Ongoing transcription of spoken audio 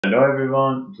Hello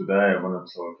everyone, today I want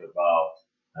to talk about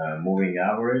moving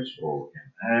average or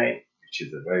MA, which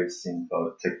is a very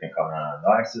simple technical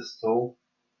analysis tool.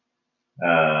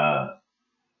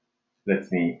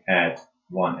 Let me add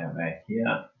one MA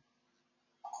here.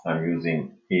 I'm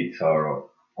using eToro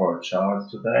for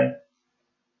charts today.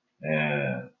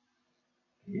 Here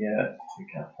you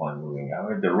can find moving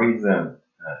average. The reason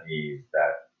is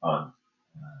that on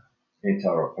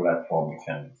eToro platform you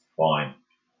can find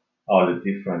all the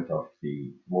different of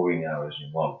the moving average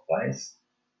in one place.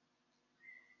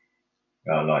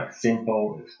 Like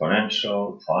simple,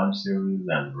 exponential, time series,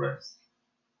 and rest.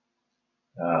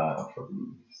 For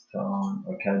this time,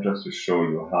 okay, just to show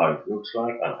you how it looks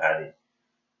like, I'm adding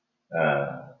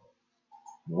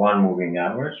one moving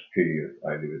average period.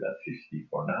 I leave it at 50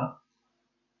 for now.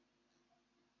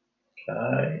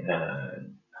 Okay,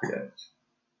 and create.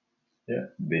 Yeah,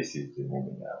 this is the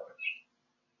moving average.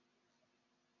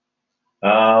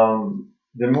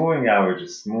 The moving average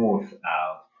is smooth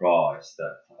out price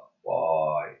data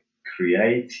by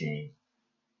creating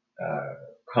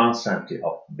constantly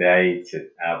updated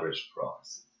average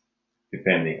prices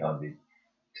depending on the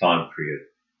time period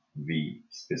we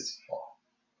specify.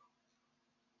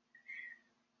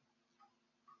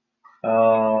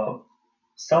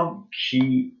 Some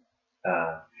key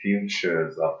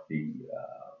features of the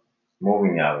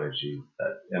moving average is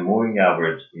that a moving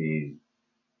average is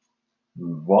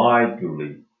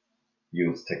widely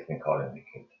used technical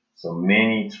indicator. So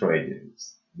many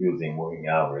traders using moving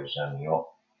average, and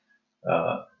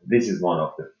this is one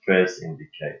of the first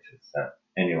indicators that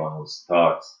anyone who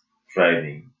starts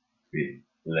trading will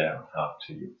learn how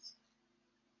to use.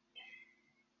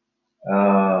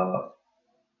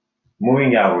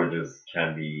 Moving averages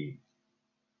can be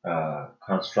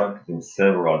constructed in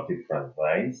several different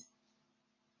ways.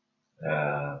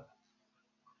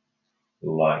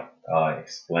 Like I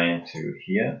explained to you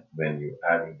here, when you're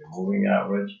adding the moving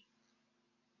average,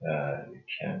 you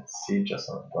can see just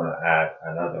I'm going to add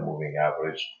another moving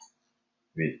average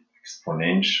with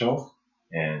exponential,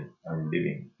 and I'm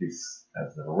leaving this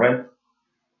as a red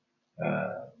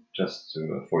just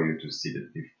for you to see the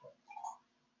difference.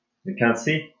 You can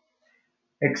see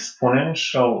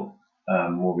exponential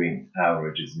moving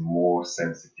average is more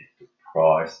sensitive to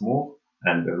price move,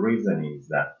 and the reason is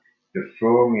that the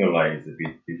formula is a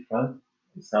bit different.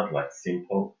 It's not like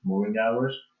simple moving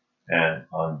average, and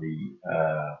on the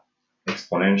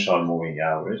exponential moving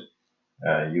average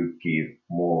you give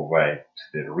more weight to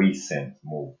the recent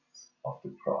moves of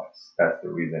the price. That's the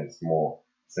reason it's more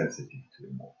sensitive to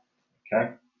the move.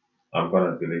 Okay, I'm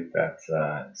going to delete that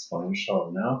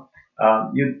exponential now.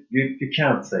 You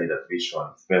can't say that which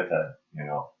one is better,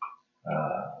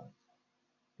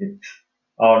 it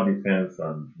all depends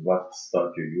on what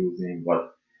stock you're using,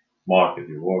 what market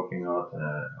you're working on,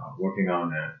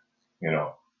 and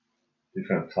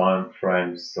different time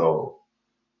frames. So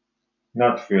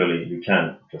not really, you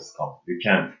can't just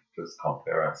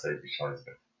compare and say which one is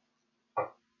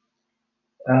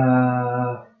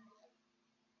better.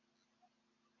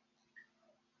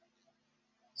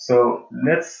 So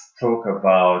let's talk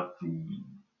about the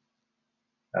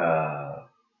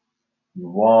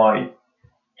why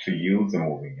to use a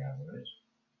moving average.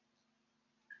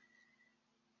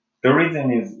 The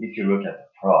reason is, if you look at the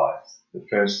price, the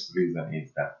first reason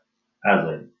is that, as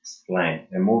I explained,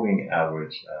 a moving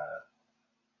average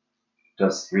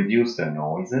just reduce the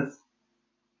noises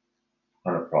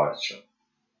on a price chart,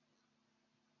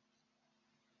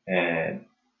 and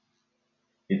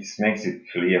it makes it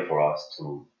clear for us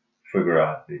to figure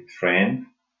out the trend.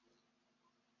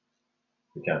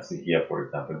 You can see here, for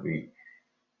example, we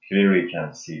clearly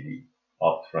can see the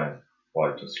uptrend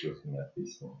by just looking at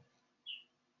this one.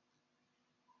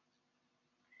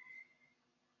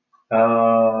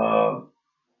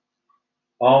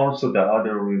 Also, the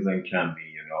other reason can be,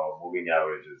 moving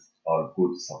averages are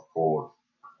good support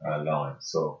lines.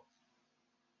 So,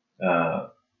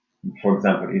 for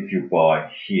example, if you buy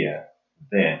here,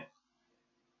 then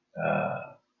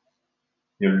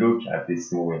you look at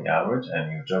this moving average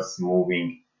and you're just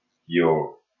moving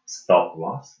your stop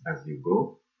loss as you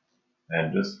go,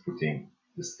 and just putting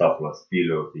the stop loss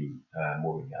below the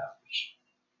moving average.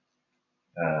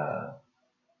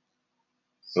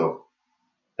 So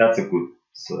that's a good,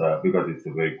 because it's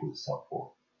a very good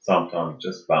support. Sometimes it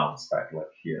just bounce back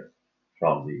like here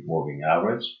from the moving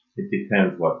average. It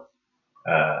depends what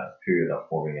period of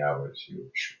moving average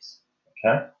you choose.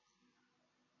 Okay.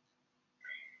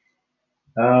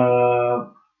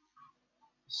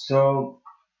 So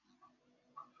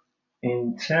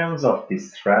in terms of the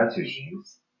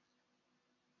strategies,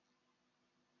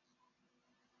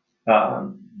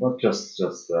 but just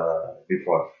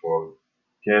before I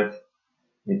forget,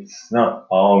 it's not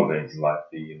always like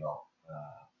the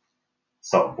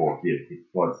support here.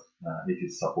 It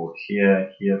is support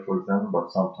here for example,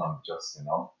 but sometimes just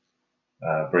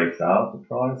breaks out the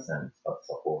price and it's not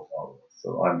support always.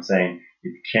 So I'm saying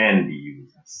it can be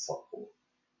used as support.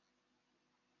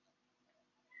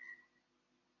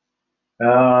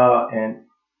 And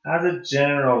as a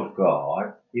general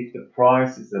guide, if the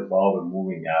price is above a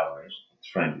moving average, the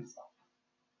trend is up.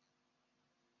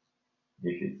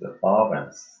 If it's above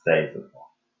and stays above,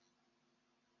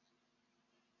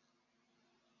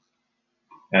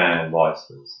 and vice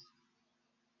versa.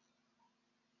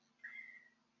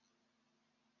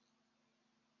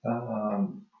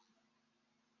 Um,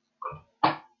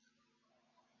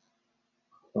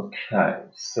 okay,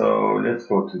 so let's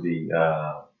go to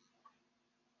the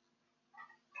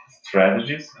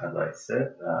strategies. As I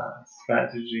said,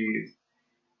 strategies.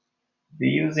 Be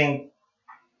using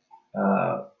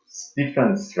uh,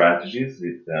 different strategies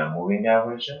with moving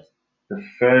averages. The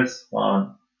first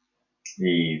one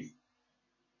is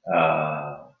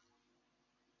uh,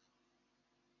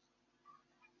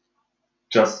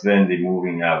 just when the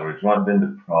moving average, not when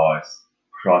the price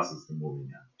crosses the moving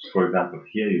average. For example,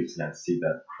 here you can see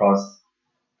that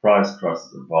price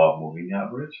crosses above moving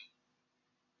average,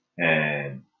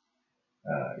 and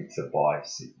it's a buy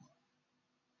signal.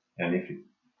 And if it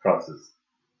crosses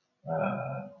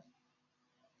uh,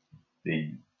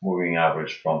 the moving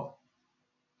average from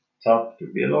top to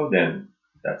below, then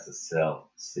that's a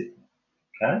sell signal.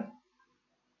 Okay.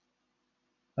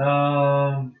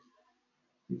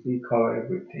 Did we cover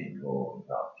everything or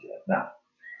not yet? Now,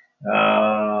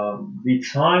 the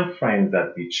time frame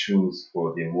that we choose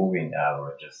for the moving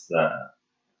averages,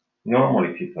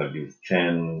 normally people use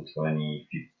 10, 20,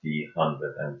 50,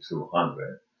 100, and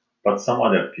 200, but some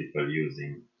other people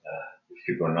using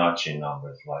Fibonacci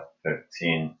numbers like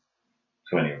 13,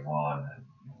 21, and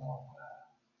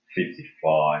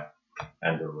 55,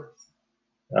 and the rest.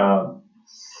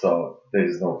 So there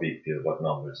is no big deal what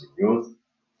numbers you use,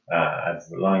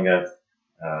 as long as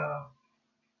uh,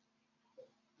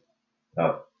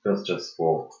 just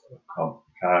for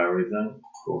comparison,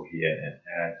 go here and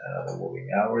add another moving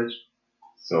average.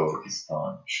 So this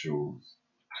time choose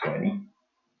 20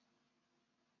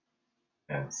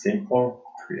 and simple.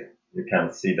 You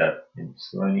can see that in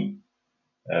 20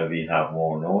 we have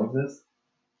more noises.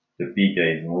 The bigger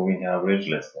is moving average,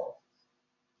 less noise.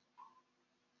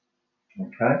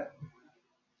 Okay.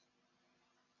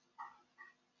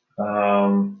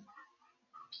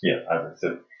 Yeah, as I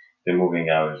said, the moving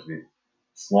average with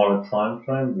smaller time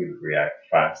frame will react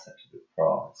faster to the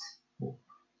price.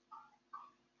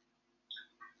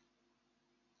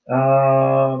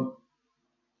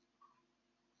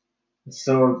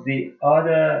 So the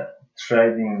other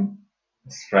trading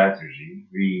strategy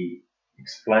we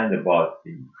explained about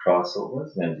the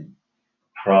crossovers when the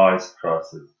price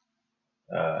crosses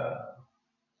uh,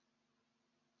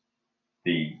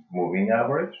 the moving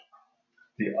average.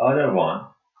 The other one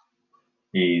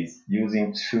is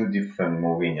using two different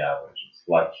moving averages.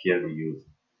 Like here we use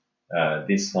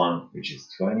this one which is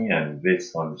 20 and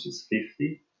this one which is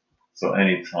 50. So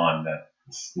anytime that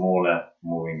the smaller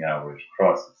moving average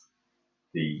crosses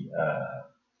the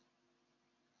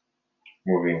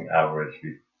moving average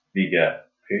with bigger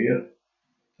period,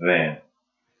 then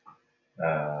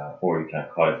or you can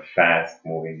call it fast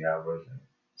moving average and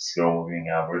slow moving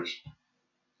average.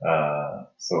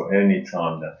 So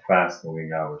anytime that fast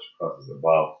moving average crosses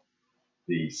above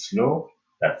the slow,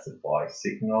 that's a buy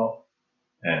signal,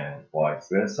 and vice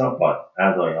versa. But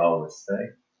as I always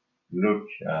say, look,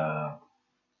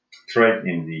 trade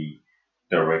in the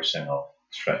direction of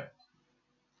trend.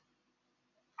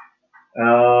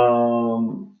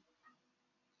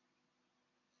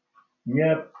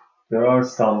 Yep, there are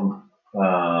some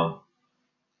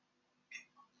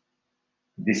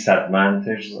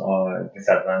disadvantages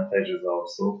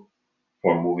also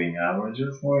for moving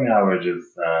averages. Moving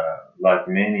averages, like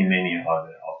many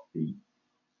other of the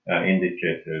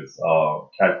indicators, are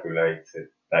calculated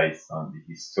based on the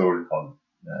historical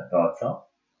data.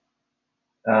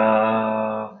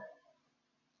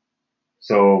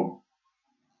 So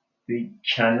we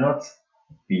cannot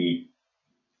be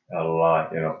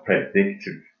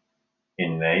predictive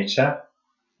in nature,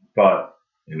 but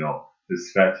the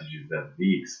strategies that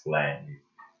we explain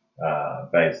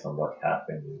based on what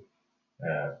happened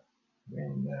uh,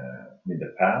 in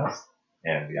the past,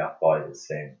 and we apply the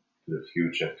same to the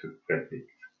future to predict.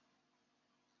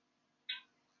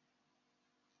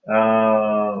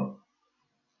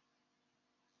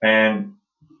 And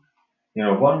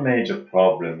one major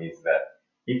problem is that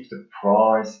if the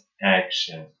price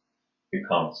action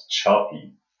becomes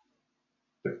choppy,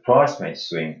 the price may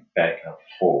swing back and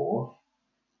forth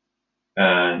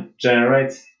and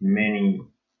generates many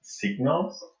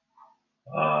signals.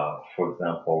 For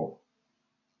example,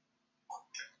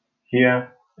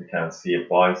 here you can see a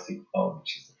buy signal,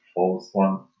 which is a false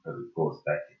one, because it goes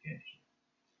back again here.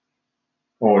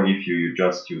 Or if you're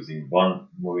just using one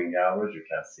moving average, you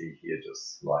can see here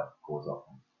just like goes up.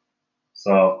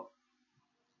 So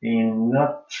in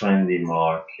not trendy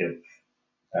market,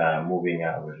 moving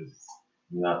average is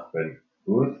not very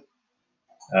good.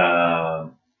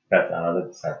 That's another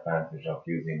disadvantage of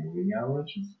using moving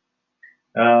averages.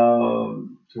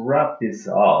 To wrap this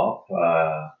up,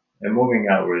 a moving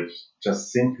average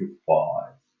just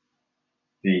simplifies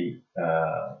the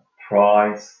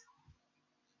price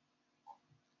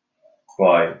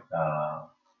by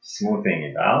smoothing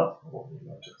it out, or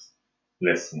just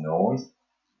less noise.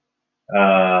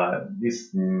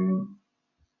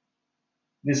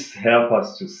 This helps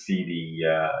us to see the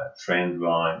trend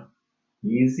line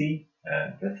easy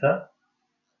and better.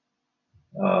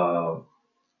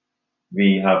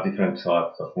 We have different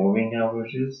types of moving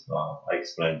averages. I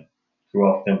explained two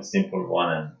of them, simple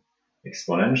one and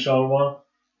exponential one.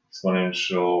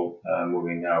 Exponential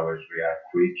moving average react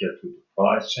quicker to the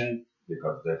price change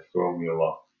because the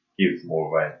formula gives more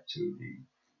weight to the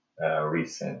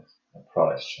recent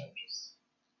price changes.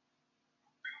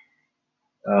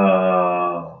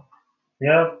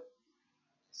 Yeah,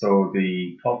 so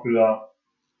the popular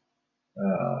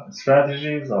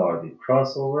strategies are the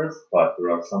crossovers, but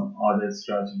there are some other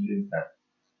strategies that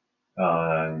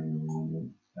I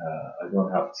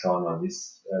don't have time on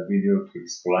this video to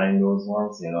explain those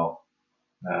ones,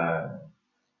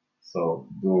 so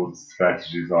those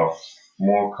strategies are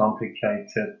more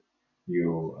complicated.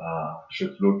 You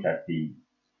should look at the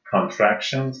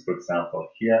contractions. For example,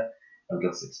 here, I'm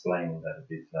just explaining that a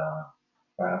bit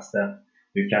faster.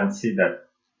 You can see that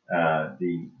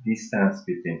the distance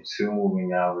between two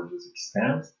moving averages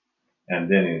extends, and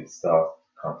then it starts to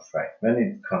contract. When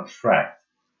it contracts,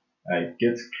 it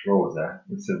gets closer.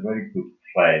 It's a very good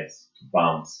place to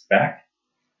bounce back.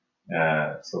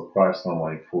 So price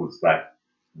normally pulls back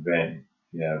when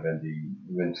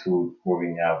two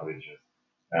moving averages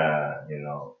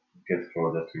get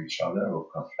closer to each other or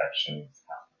contractions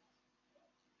happen.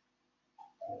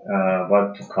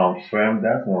 But to confirm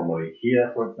that, normally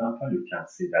here, for example, you can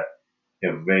see that a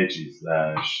wedge is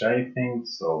shaping.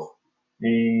 So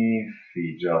if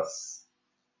we just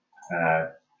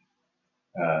add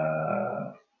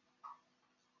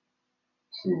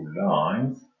two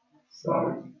lines, so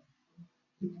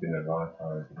it's been a long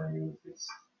time I'm going to use this.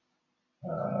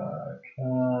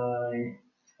 Okay,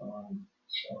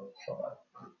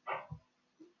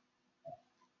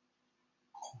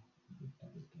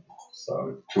 so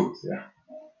two, yeah.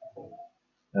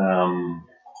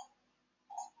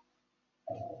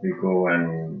 We go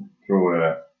and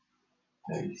draw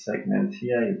a segment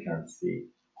here. You can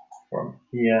see from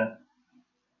here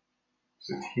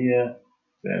to here.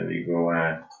 Then we go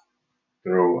and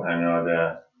draw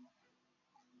another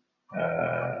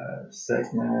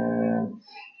segment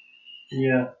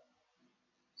here.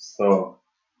 So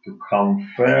to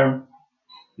confirm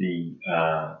the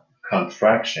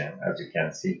contraction, as you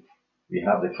can see, we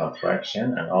have the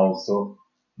contraction, and also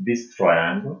this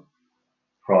triangle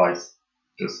price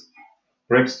just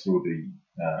breaks through the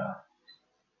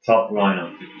top line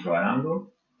of the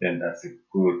triangle. Then that's a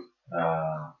good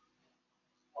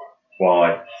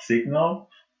buy signal,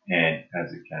 and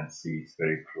as you can see, it's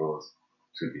very close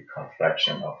to the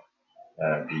contraction of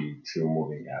the two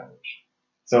moving average.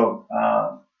 So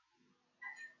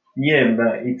yeah,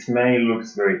 but it may look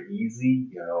very easy,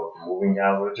 moving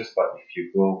averages, but if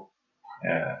you go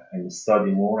and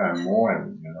study more and more,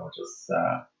 and just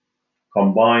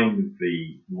combine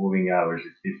the moving average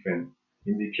with different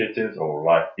indicators, or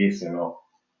like this,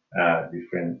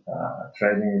 different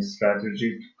trading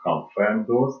strategy to confirm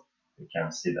those, you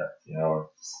can see that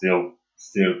still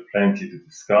plenty to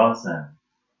discuss, and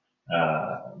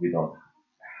we don't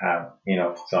have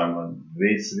enough time on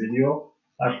this video.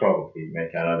 I'll probably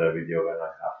make another video when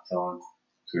I have time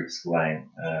to explain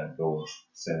those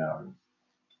scenarios.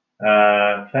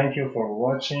 Thank you for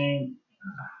watching.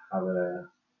 Have a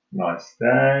nice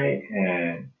day,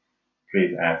 and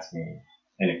please ask me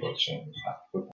any question you have.